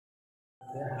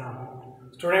Yeah.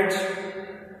 Students,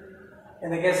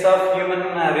 in the case of human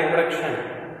reproduction,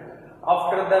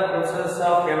 after the process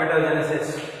of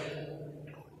gametogenesis,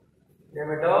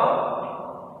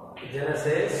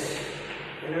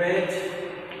 in which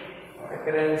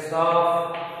occurrence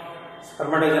of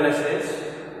spermatogenesis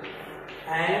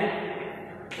and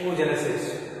oogenesis.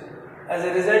 As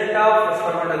a result of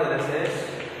spermatogenesis,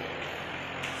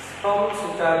 sperms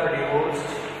which are produced,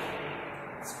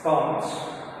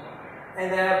 in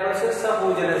the process of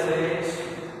oogenesis,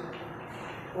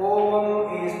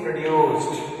 ovum is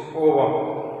produced.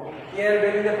 Here,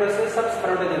 during the process of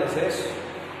spermatogenesis,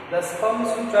 the sperms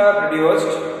which are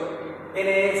produced in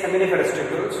a seminiferous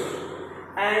tubule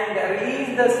and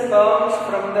release the sperms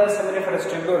from the seminiferous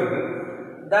tubule.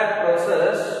 That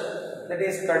process, that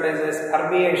is called as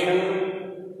spermiation.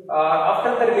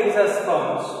 After the release of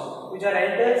sperms, which are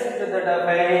enters into the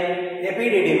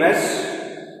epididymis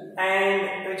and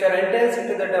which are enters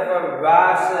into the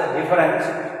vas deferens,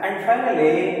 and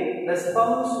finally the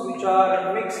sperms which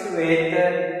are mixed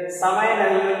with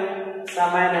seminal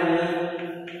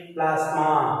plasma.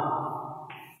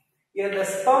 Here the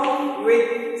sperm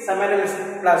with seminal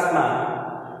plasma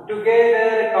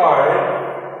together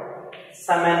called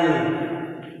semen.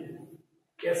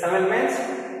 Here semen means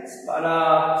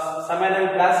seminal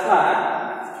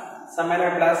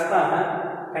plasma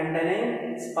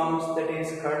containing sperms, that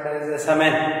is called as a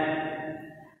semen.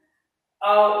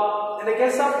 In the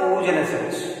case of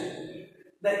oogenesis,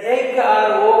 the egg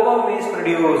or ovum is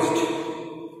produced.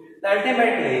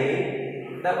 Ultimately,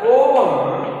 the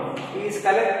ovum is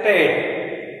collected,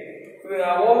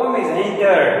 ovum is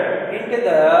entered into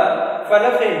the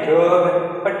fallopian tube,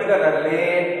 particularly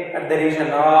at the region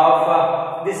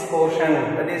of this portion,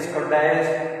 that is called as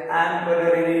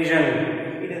ampullary region.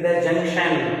 It is the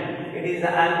junction. It is the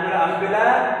ampulla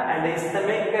and the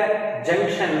ischemic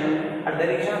junction. At the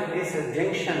region of this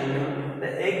junction,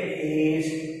 the egg is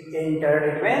entered.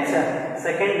 It means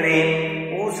secondary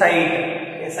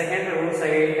oocyte. A secondary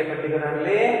oocyte,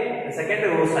 particularly the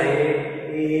secondary oocyte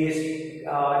is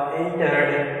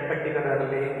entered,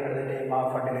 particularly at the time of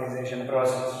fertilization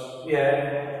process.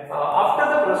 Here, after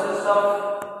the process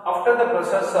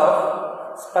of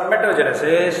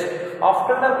spermatogenesis,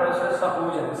 after the process of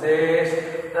oogenesis,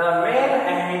 the male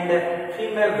and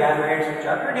female gametes which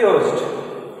are produced.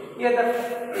 Here,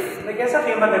 in the case of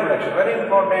human reproduction, very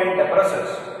important process,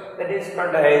 that is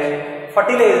called as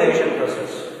fertilization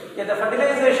process. Here, the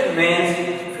fertilization means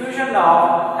fusion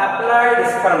of haploid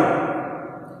sperm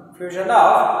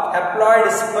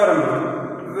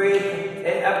with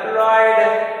a haploid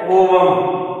ovum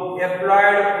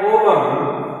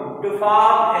to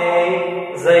form a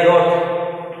zygote.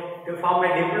 To form a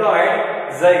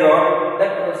diploid zygote,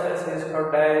 that process is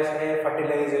called as a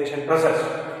fertilization process.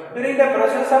 During the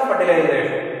process of fertilization,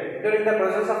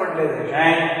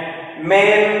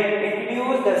 male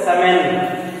introduce the semen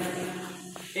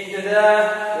into the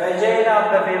vagina of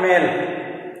the female.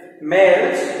 Male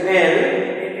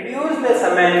introduce the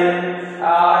semen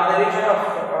at the region of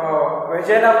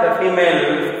vagina of the female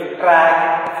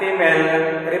tract, female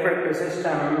reproductive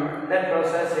system. That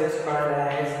process is called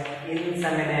as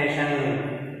insemination.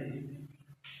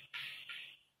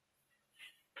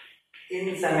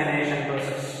 Insemination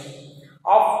process.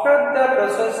 After the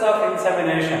process of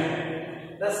insemination,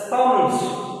 the sperms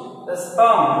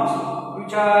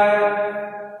which are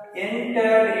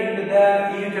entered into the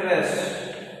uterus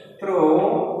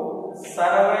through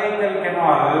cervical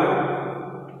canal.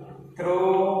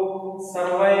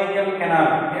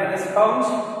 Here the sperms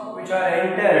which are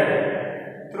entered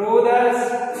through the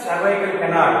cervical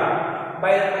canal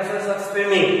by the process of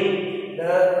swimming.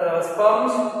 The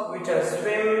sperms which are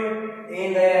swim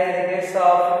in the case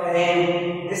of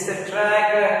this track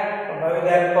by the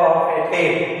help of a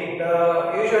tail.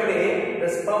 Usually the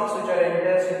sperms which are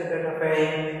entered into the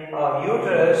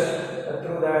uterus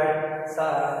through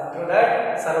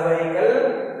that cervical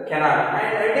canal,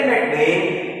 and ultimately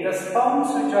the sperms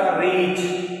which are reached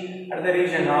at the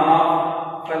region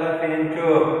of fallopian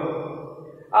tube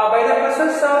by the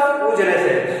process of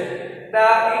oogenesis.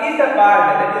 It is the part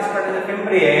that is called the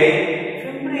fimbriae.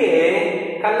 Fimbriae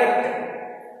collect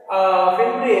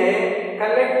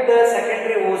the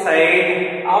secondary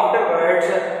oocyte. Afterwards,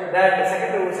 that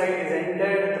secondary oocyte is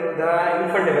entered through the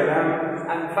infundibulum,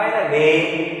 and finally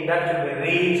that will be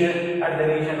reached at the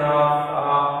region of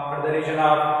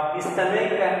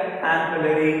ischemic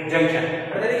ampullary junction.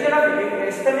 At the region of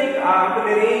ischemic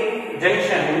ampullary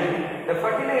junction, the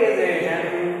fertilization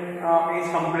is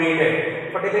completed.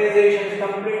 Fertilization is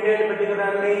completed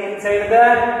particularly inside the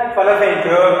fallopian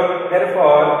tube.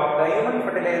 Therefore, the human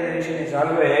fertilization is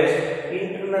always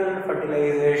internal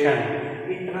fertilization.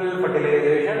 Internal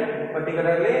fertilization,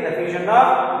 particularly the fusion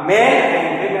of male and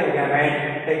female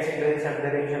gamete, takes place at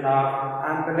the region of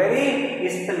ampullary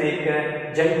isthmic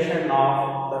junction of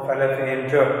the fallopian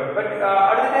tube. But at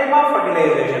the time of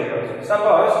fertilization process,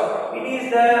 suppose it is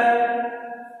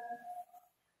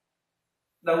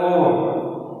the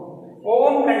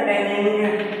ovum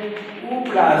containing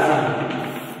ooplasm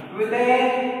with a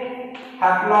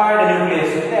haploid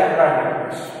nucleus,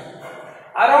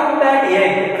 Around that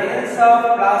egg, presence of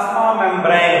plasma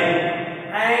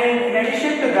membrane, and in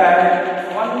addition to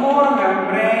that, one more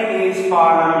membrane is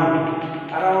formed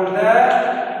around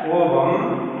the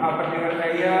ovum.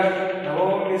 Particularly here, the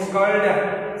ovum is called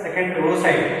secondary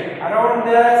oocyte. Around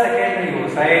the secondary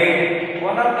oocyte,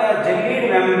 one of the jellied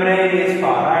membrane is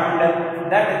formed.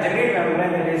 That jellied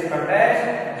membrane is called as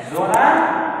zona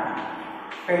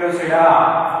pellucida.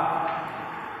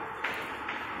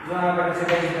 Zona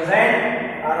pellucida is present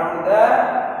around the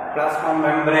plasma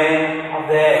membrane of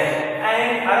the egg,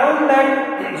 and around that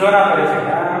zona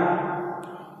pellucida,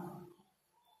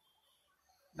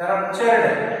 the ruptured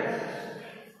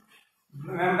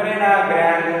membrana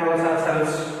granulosa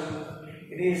cells,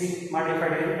 it is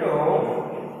modified into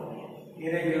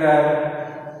irregular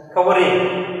covering,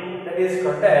 that is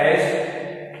called as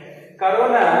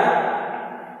corona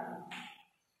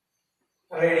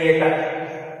radiata.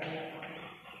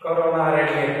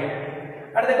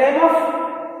 At the time of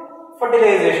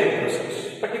fertilization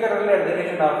process, particularly at the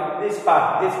region of this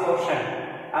portion,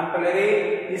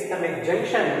 ampullary isthmic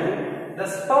junction, the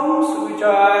sperms which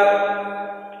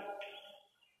are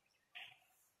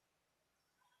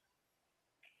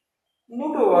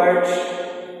move towards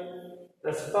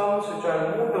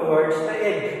the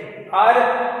egg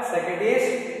are secondary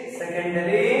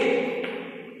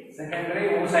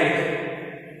oocyte.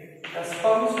 The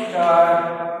sperms which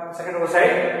are secondary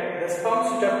oocyte, the sperms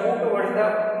which are moved towards the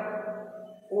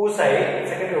oocyte,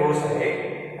 secondary oocyte,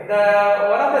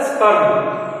 one of the sperm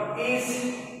is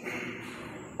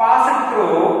passed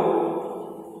through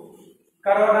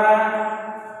corona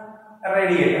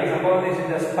radiata. Suppose this is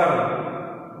the sperm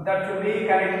that should be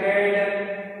connected,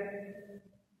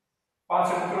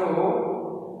 passed through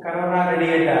corona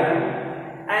radiata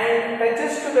and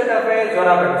touches to that of a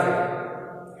zona pellucida.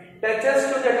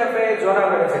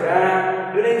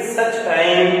 During such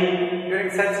time,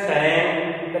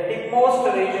 the topmost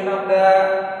region of the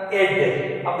head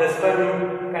of the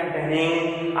sperm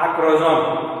containing acrosome.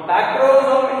 The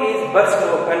acrosome is burst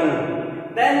open.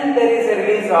 Then there is a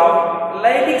release of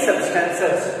lytic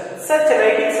substances. Such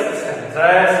lytic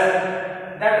substances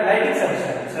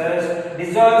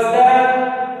dissolves the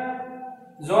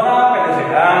zona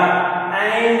pellucida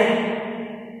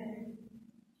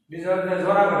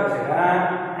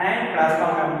and plasma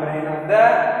membrane of the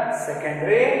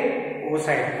secondary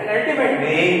oocyte, and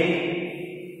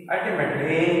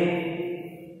ultimately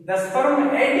the sperm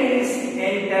head is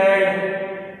entered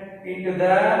into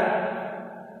the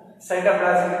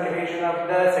cytoplasmic region of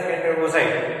the secondary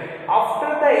oocyte. After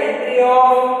the entry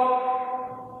of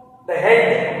the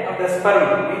head of the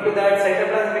sperm into that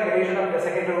cytoplasmic region of the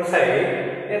secondary oocyte,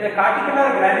 the corticular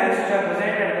granules which are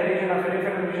present at the region of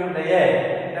peripheral region of the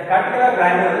egg, the corticular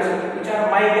granules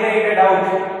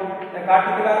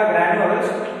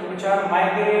which are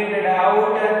migrated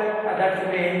out, that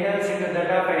should be enters into that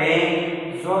of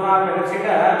a zona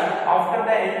pellucida. After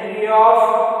the entry of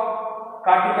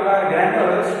corticular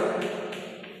granules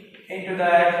into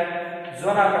that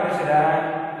zona pellucida,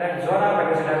 that zona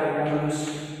pellucida becomes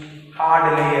hard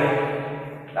layer.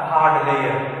 The hard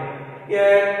layer.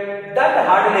 Here, that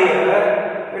hard layer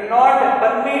will not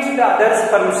permit the other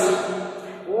sperms.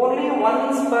 Only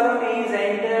one sperm is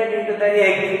entered into the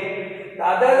egg. The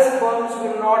other sperms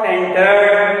will not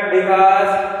enter because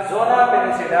zona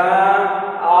pellucida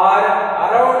are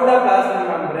around the plasma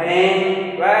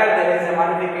membrane, where there is a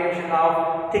modification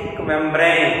of thick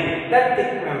membrane. That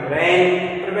thick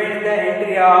membrane prevents the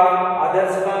entry of other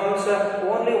sperms.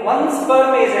 Only one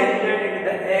sperm is entered into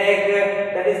the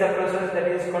egg. That is the process that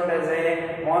is called as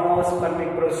a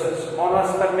monospermic process.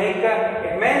 Monospermic,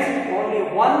 it means only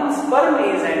one sperm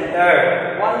is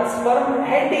entered. One sperm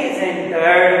head is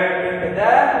entered into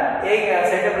the egg,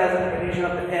 cytoplasmic region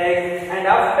of the egg, and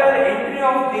after entry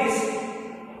of this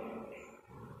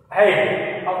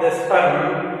head of the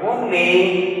sperm,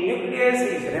 only nucleus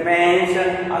remains.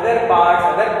 Other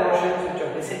portions which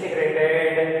are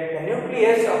disintegrated, the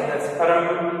nucleus of the sperm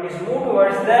is moved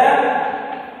towards the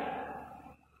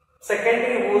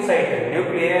secondary oocyte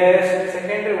nucleus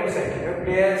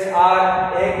or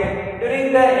egg. During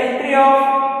the entry of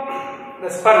the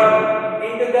sperm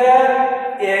into the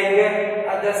egg,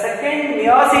 the second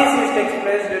meiosis takes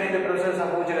place during the process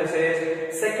of oogenesis.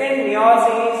 Second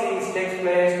meiosis takes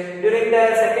place. During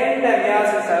the second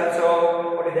meiosis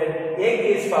also, what is that? Egg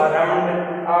is formed.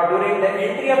 During the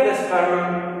entry of the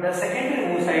sperm, the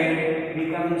secondary oocyte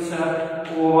becomes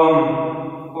ovum.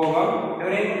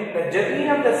 During the journey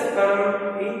of the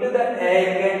sperm into the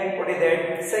egg, what is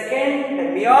that?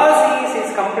 Second meiosis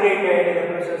is completed in the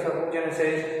process of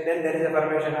oogenesis. Then there is a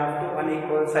formation of two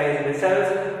unequal sized cells.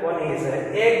 One is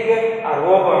egg or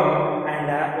ovum, and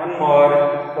one more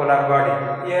polar body.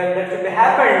 Here that should be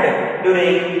happened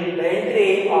during the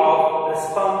entry of the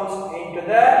sperms into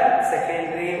the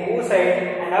secondary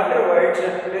oocyte, and afterwards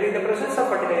during the process of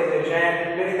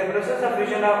fertilization, during the process of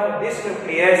fusion of this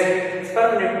nucleus,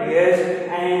 sperm nucleus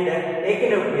and egg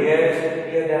nucleus,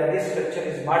 here this structure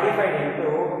is modified into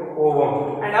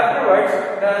ovum, and afterwards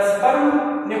the sperm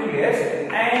nucleus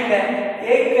and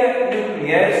egg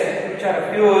nucleus which are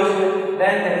fused,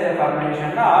 then there is a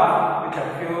formation of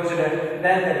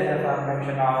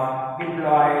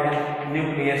diploid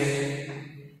nucleus.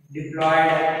 Diploid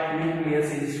nucleus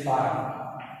is formed.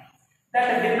 That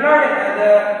the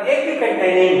egg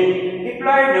containing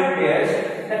diploid nucleus,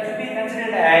 that should be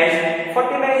considered as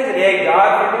fertilized egg or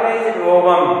fertilized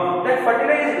ovum. That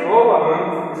fertilized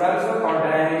ovum is also called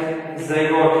as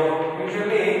zygote.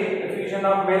 Usually, the fusion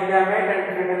of male gamete and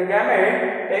female gamete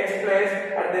takes place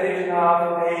at the region of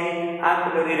the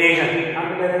ampullary region. In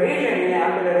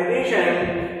ampullary region,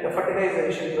 the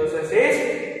fertilization process is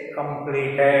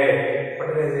completed.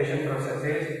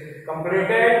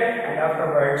 And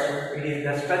afterwards,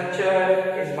 the structure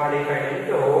is modified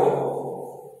into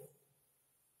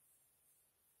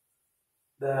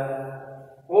the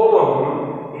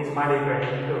ovum is modified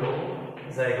into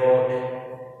zygote.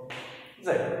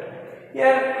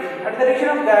 Here, at the region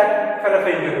of that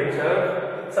fallopian tube itself,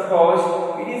 suppose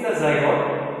it is the zygote.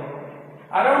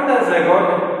 Around the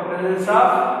zygote, presence of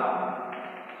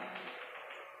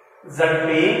ZP,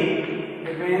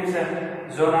 it means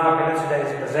zona pellucida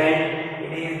is present.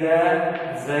 It is the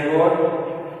zygote.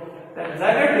 The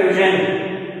zygote division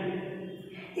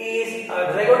is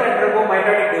zygote undergo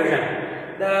mitotic division.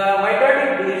 The mitotic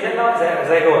division of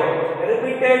zygote,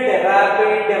 repeated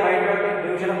rapid mitotic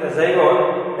division of the zygote,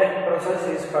 that process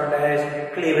is called as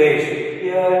cleavage.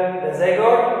 Here the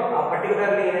zygote,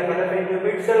 particularly in a fallopian tube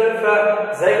itself,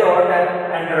 zygote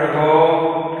undergo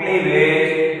cleavage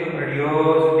to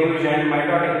produce division,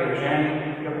 mitotic division,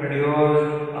 to produce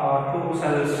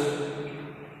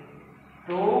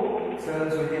two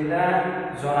cells within the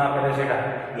zona pellucida.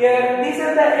 Here these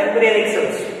are the embryonic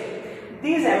cells.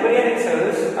 These embryonic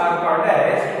cells are called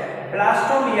as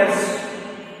blastomeres.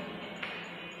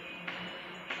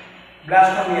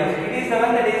 It is the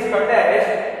one that is called as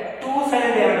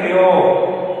two-celled embryo.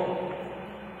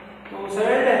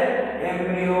 Two-celled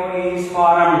embryo is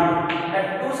formed. A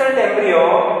two-celled embryo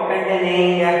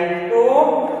containing two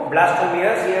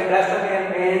blastomeres. Here blastomere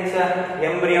means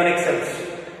embryonic cells.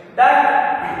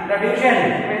 That the division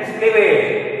means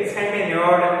cleavage is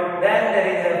continued. Then there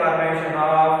is a formation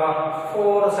of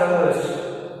four cells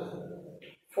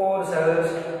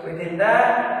within the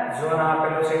zona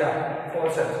pellucida. 4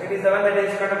 cells. It is the one that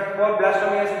is called 4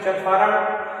 blastomeres which are formed.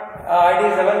 It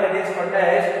is the one that is called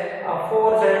as a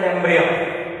 4-celled embryo.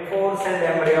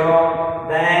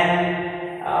 Then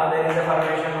there is a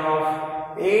formation of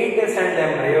 8-celled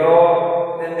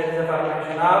embryo. Then there is a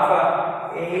formation of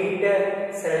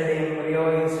 8-celled embryo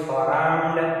is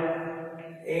formed.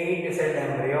 8-celled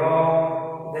embryo.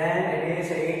 Then it is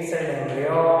 8-celled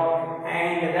embryo,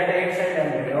 and that 8-celled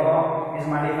embryo is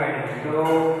modified into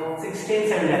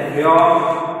 16-celled embryo.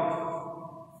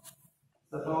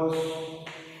 Suppose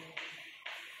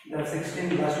the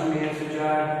 16 blastomeres which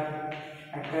are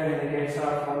occur in the case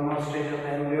of one more stage of the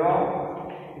embryo.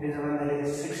 It is one that is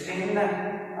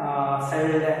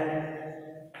 16-celled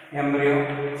embryo.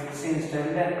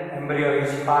 16-celled embryo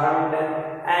is formed,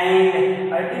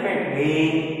 and ultimately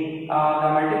the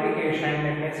multiplication,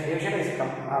 that means division, is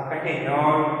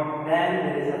continued. Then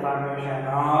there is a formation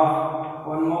of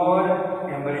one more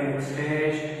embryonic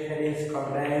stage, that is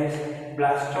called as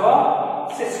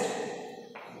blastocyst.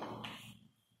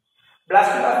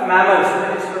 Blastocyst of mammals,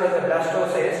 that is called as a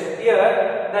blastocyst.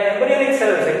 Here the embryonic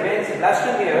cells, it means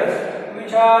blastomeres,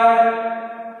 which are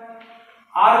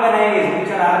organized,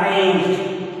 which are arranged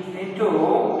into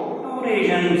two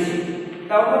regions.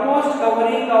 The outermost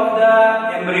covering of the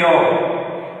embryo,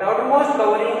 that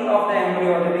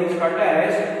is called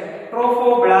as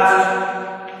trophoblast.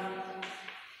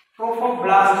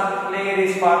 Trophoblast layer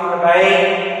is formed by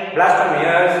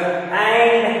blastomeres,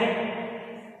 and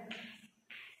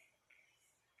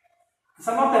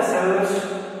some of the cells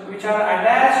which are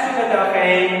attached to the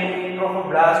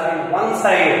trophoblast in one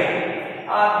side.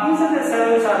 These are the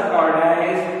cells are called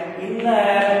as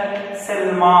inner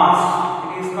cell mass.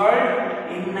 It is called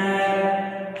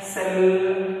inner cell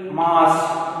mass.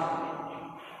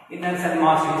 Inner cell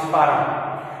mass is formed.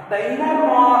 The inner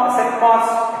cell mass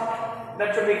that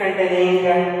should be containing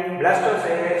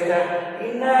blastocyst.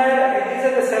 These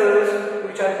are the cells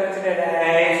which are considered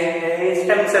as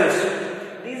stem cells.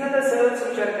 These are the cells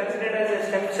which are considered as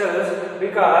stem cells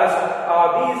because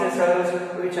these cells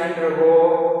which undergo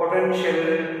potential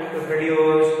to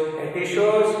produce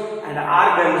tissues and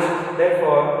organs.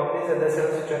 Therefore, these are the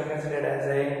cells which are considered as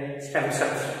stem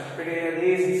cells.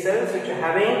 These cells which are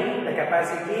having the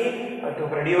capacity to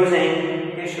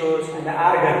producing tissues and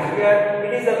organs. Here,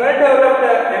 it is a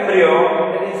well-developed embryo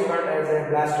that is called as a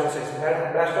blastocyst.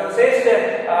 Blastocyst,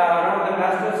 around the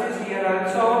blastocyst, here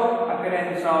also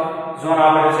occurrence of zona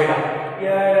pellucida.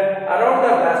 Here, around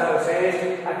the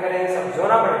blastocyst, occurrence of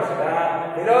zona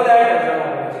pellucida. Below that, zona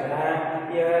pellucida.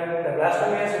 Here, the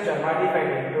blastomeres which are modified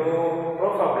into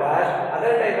trophoblast,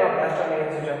 other type of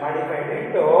blastomeres which are modified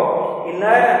into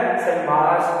inner cell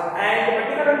mass, and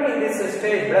particularly in this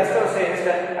stage, blastocyst,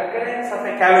 occurrence of a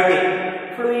cavity,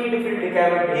 fluid-filled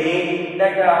cavity.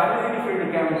 That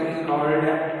fluid-filled cavity is called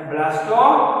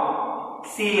blastocele.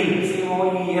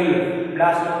 C-O-E-L.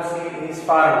 Blastocele is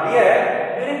formed. Here,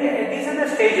 these are the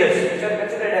stages which are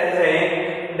considered as a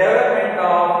development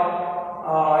of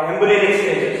embryonic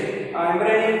stages.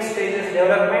 Embryonic stages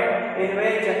development in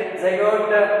which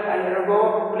zygote undergo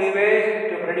cleavage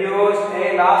to produce a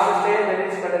last stage that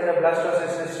is called as the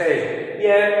blastocyst stage.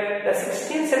 Here, the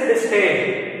 16-celled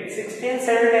stage,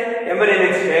 16-celled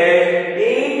embryonic stage,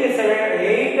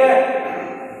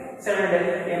 8-celled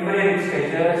embryonic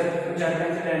stages which are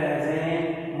considered as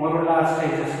a morula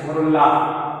stages. Morula.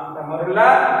 The morula,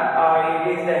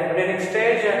 it is the embryonic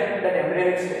stage. That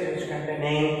embryonic stage is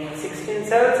containing 16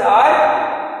 cells or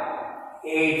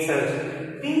 8 cells.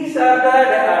 These are the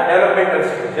developmental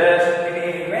stages.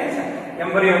 It means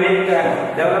embryonic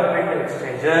developmental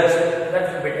stages that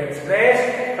will be takes place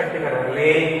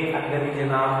particularly at the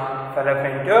region of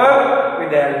fallopian tube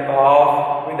with the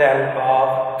help of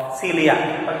cilia.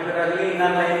 Particularly in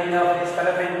lining of this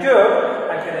fallopian tube,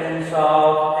 occurrence of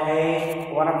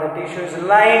one of the tissues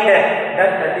lined.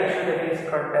 That the tissue that is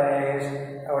called as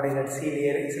what is that?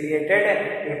 Ciliated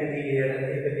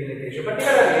epithelial tissue.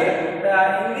 Particularly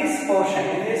in this portion,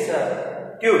 in this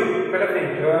tube, fallopian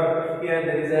tube, here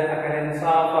there is a occurrence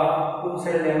of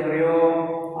 2-celled embryo,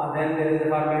 then there is a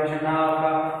formation of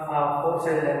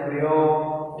 4-celled embryo,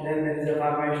 then there is a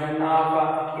formation of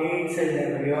 8-celled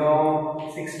embryo,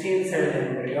 16-celled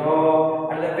embryo.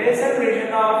 At the basal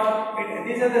region of it,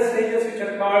 these are the stages which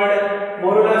are called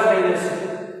morula stages.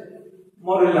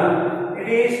 Morula. It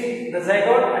is the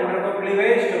zygote undergo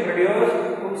cleavage to produce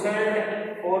 2-celled,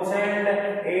 4-celled,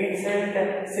 8-celled,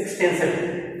 16-celled.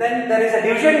 Then there is a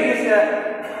division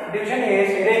is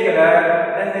irregular.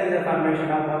 Then there is a formation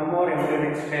of one more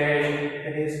embryonic stage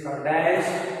that is called as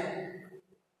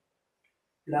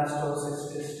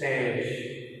blastocyst stage.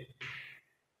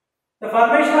 The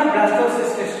formation of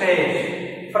blastocyst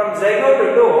stage from zygote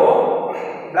to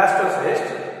blastocyst,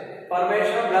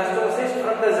 formation of blastocyst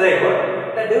from the zygote.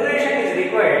 The duration is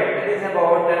required. It is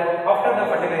about after the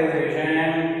fertilization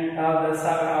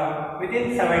within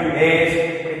 7 days.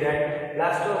 With that,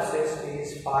 blastocyst is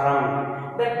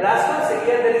formed. That blastocyst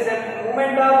here there is a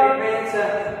movement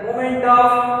of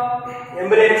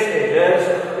embryonic stages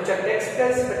which are takes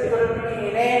place particularly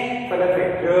in a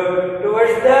fallopian tube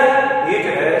towards the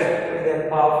uterus with the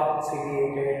help of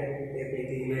ciliated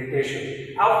epithelial tissue.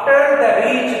 After the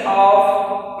reach of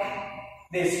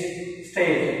this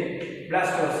stage,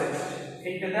 blastocyst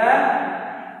into the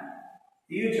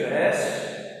uterus,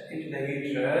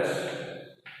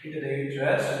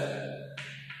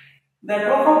 the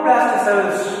trophoblast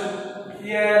cells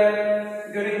here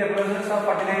during the process of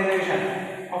fertilization,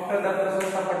 after the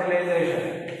process of fertilization,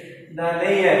 the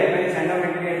layer, means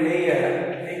endometrial layer,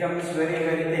 becomes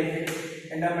very thick.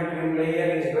 Endometrial layer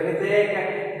is very thick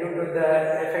due to the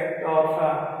effect of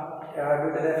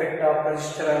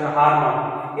progesterone hormone.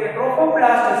 Here,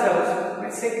 trophoblast cells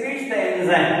which secretes the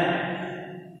enzyme.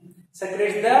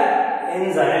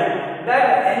 That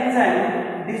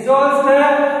enzyme dissolves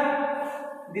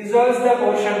the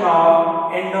portion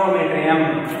of endometrium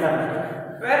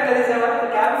where there is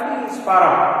one cavity is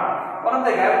formed. One of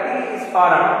the cavity is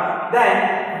formed. Then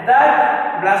that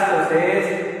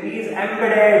blastocyst is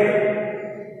embedded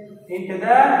into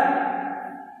the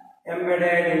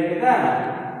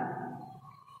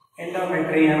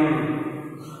endometrium.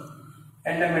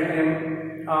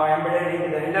 Embedded into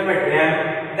the endometrium.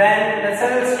 Then the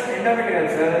cells, endometrial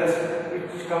cells, which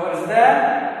which covers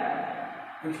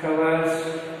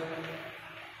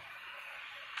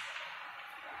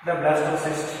the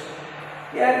blastocyst.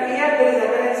 Here there is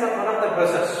evidence of one of the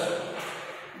process.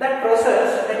 That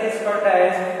process that is called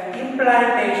as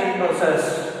implantation process.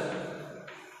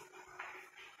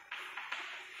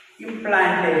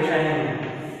 Implantation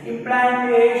is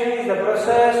the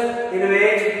process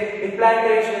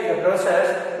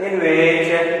in which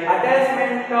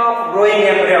attachment of growing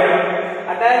embryo,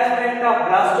 attachment of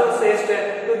blastocyst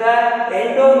to the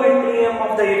endometrium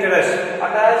of the uterus,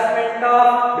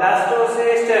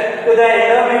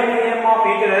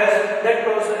 that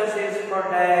process is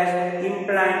called as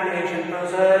implantation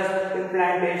process.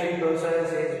 Implantation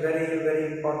process is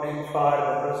very important for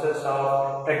the process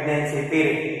of pregnancy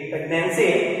period.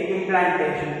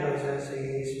 Implantation process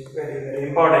is very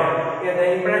important. Here the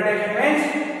implantation means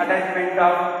attachment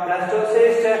of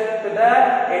blastocyst to the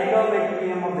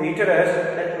endometrium of the uterus.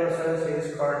 That process is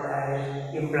called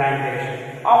as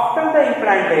implantation. After the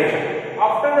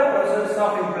process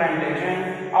of implantation,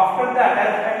 after the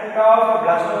attachment of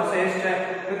blastocyst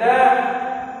to the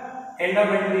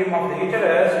endometrium of the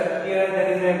uterus, here there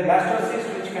is a blastocyst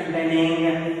which containing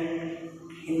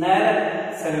inner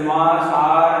cell mass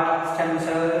or stem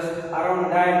cells. Around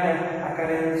that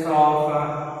occurrence of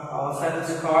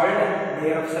cells called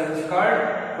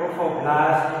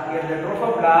trophoblast. Here the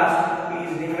trophoblast is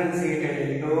differentiated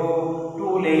into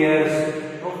two layers.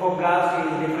 Trophoblast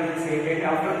is differentiated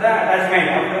after the attachment,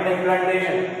 after the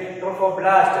implantation.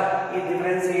 Trophoblast is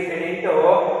differentiated into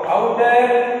outer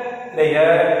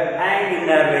layer and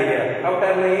inner layer.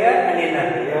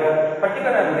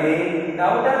 Particularly, the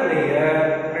outer layer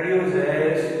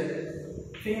produces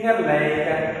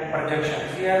finger-like projections.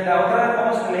 Here, the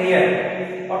outermost layer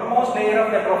of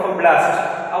the trophoblast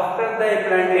after the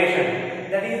implantation,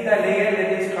 that is the layer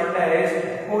that is called as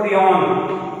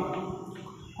chorionic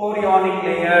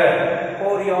layer.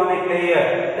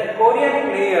 That chorionic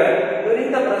layer,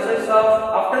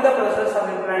 after the process of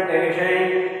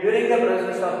implantation, during the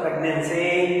process of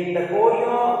pregnancy, the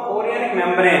chorionic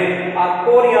membrane or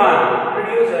chorion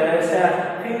produces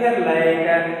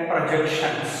finger-like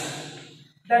projections.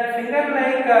 That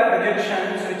finger-like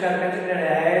projections, which are considered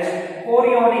as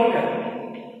chorionic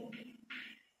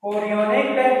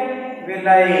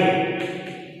villi.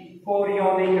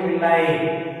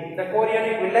 The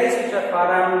chorionic villi which are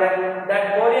formed, that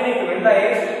chorionic villi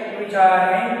which are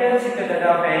enters into the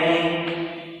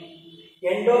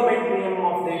endometrium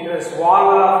of the uterus,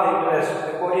 wall of the uterus.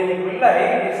 The chorionic villi,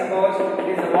 suppose it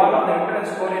is the wall of the uterus,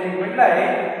 chorionic villi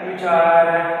which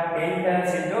are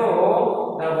enters into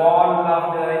the wall of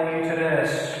the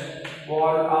uterus.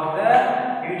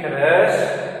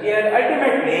 Here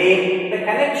ultimately the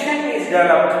connection is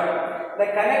developed.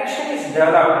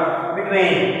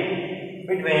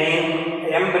 Between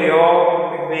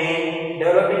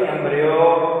developing embryo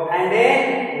and a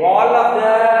wall of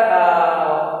the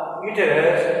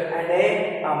uterus and a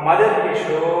mother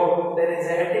tissue. There is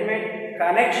an ultimate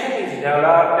connection is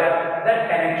developed. That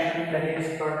connection that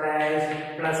is called as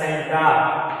placenta.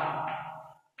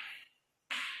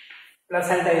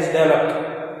 Placenta is developed.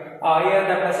 Here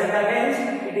the placenta means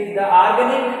it is the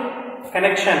organic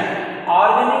connection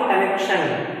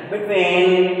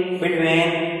between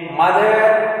mother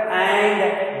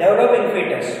and developing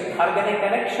fetus. Organic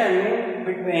connection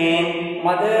between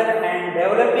mother and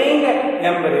developing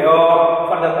embryo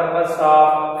for the purpose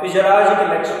of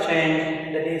physiological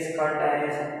exchange, that is called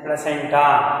as placenta.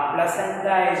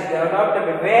 Placenta is developed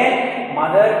between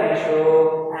mother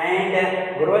tissue and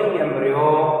growing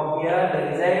embryo. Here there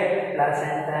is a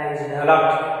placenta is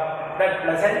developed. That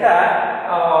placenta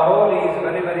role is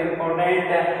very important.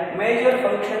 Major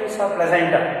functions of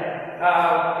placenta.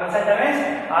 Placenta means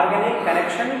organic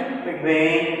connection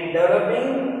between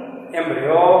developing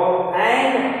embryo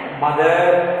and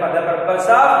mother for the purpose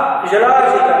of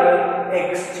physiological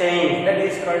exchange, that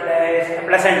is called as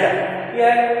placenta.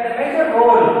 Here the major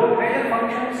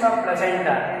functions of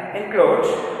placenta includes: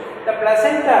 the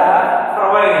placenta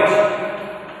provides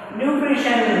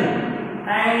nutrition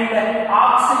and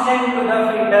oxygen to the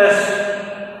fetus.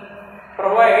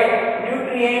 Provide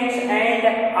nutrients and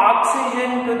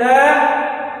oxygen to the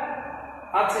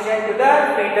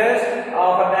fetus.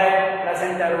 For that,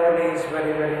 placenta role is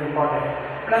very important.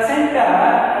 Placenta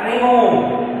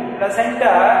removes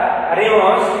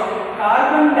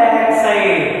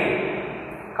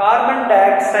carbon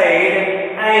dioxide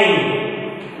and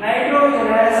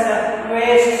nitrogenous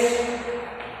waste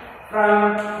from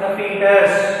the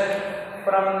fetus.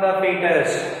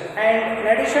 And in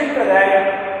addition to that,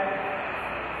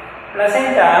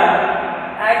 placenta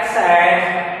acts as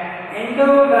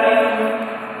endocrine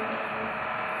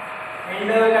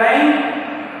endocrine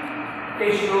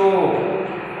tissue.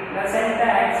 Placenta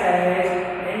acts as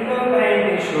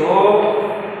endocrine tissue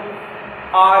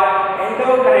or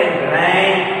endocrine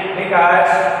gland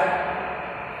because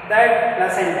that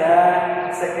placenta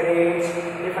secretes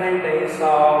different types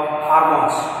of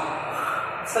hormones.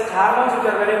 Such hormones which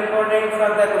are very important for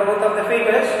the growth of the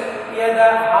fetus. Here the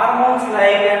hormones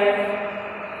like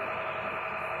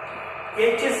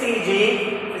HCG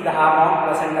is the hormone,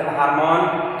 placental hormone.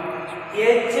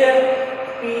 HPL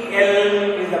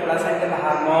is the placental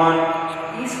hormone.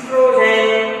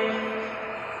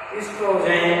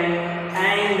 Estrogen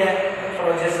and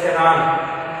progesterone.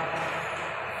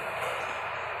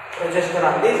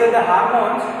 These are the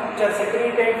hormones which are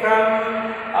secreted from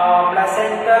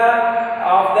placenta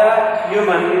of the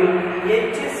human.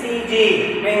 HCG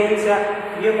means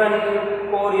human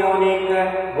chorionic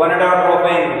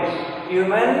gonadotropin.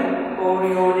 Human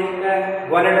chorionic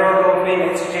gonadotropin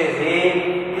HCG.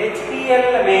 HPL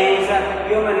means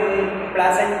human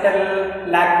placental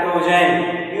lactogen.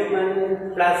 Human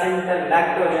placental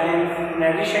lactogen. In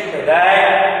addition to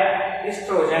that,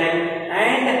 estrogen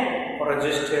and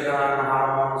progesterone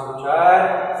hormones which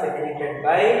are secreted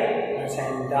by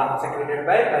placenta.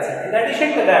 In addition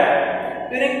to that,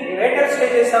 during later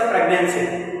stages of pregnancy,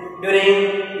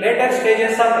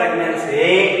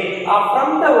 from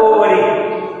the ovary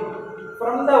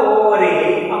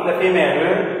of the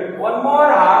female, one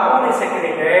more hormone is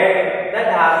secreted. That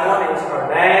hormone is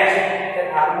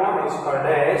called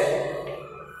as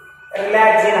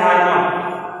relaxin hormone.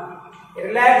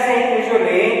 Relaxin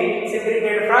usually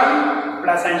secreted from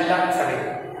placenta.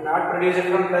 Not produced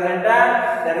from placenta.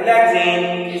 The relaxin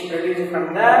is produced from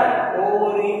the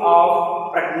ovary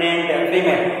of pregnant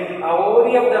female. The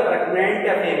ovary of the pregnant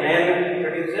female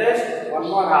produces one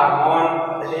more hormone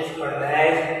that is called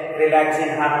as relaxin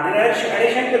hormone. In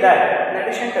addition to that,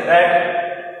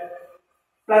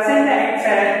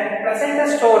 placenta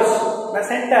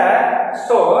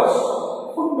stores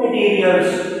food materials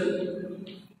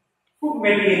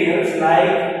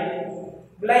like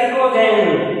glycogen,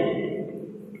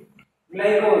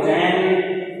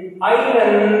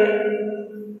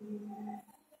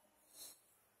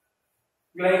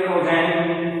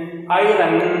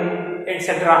 iron, etc.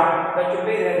 That should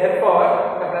be there. Therefore,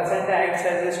 the placenta acts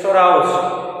as a storehouse,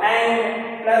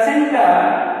 and placenta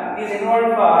is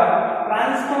involved for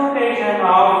transportation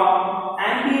of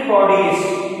antibodies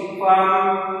from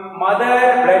mother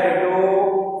blood to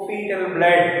fetal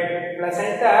blood.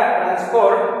 Placenta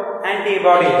transport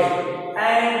antibodies,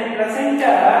 and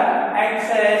placenta acts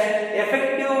as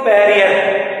effective barrier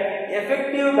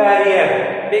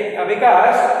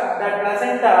because that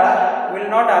placenta will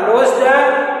not allow the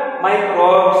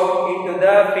microbes into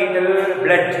the fetal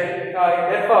blood.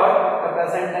 Therefore, the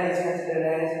placenta is considered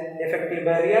as effective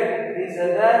barrier. These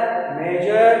are the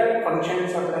major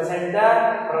functions of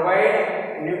placenta: provide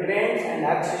nutrients and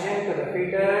oxygen to the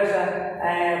fetus,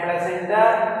 and placenta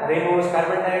removes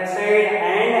carbon dioxide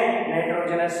and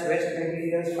nitrogenous waste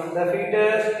materials from the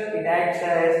fetus. It acts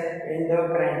as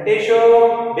endocrine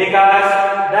tissue because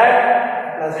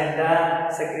that placenta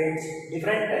secretes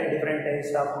different types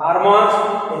of hormones: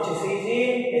 HCG,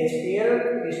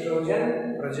 HPL,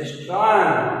 estrogen,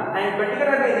 progesterone. And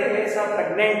particularly in the case of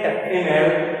pregnant female,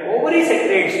 ovary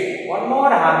secretes one more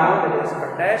hormone that is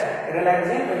called as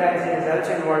relaxin. Relaxin is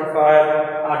also involved for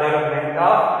development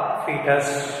of fetus.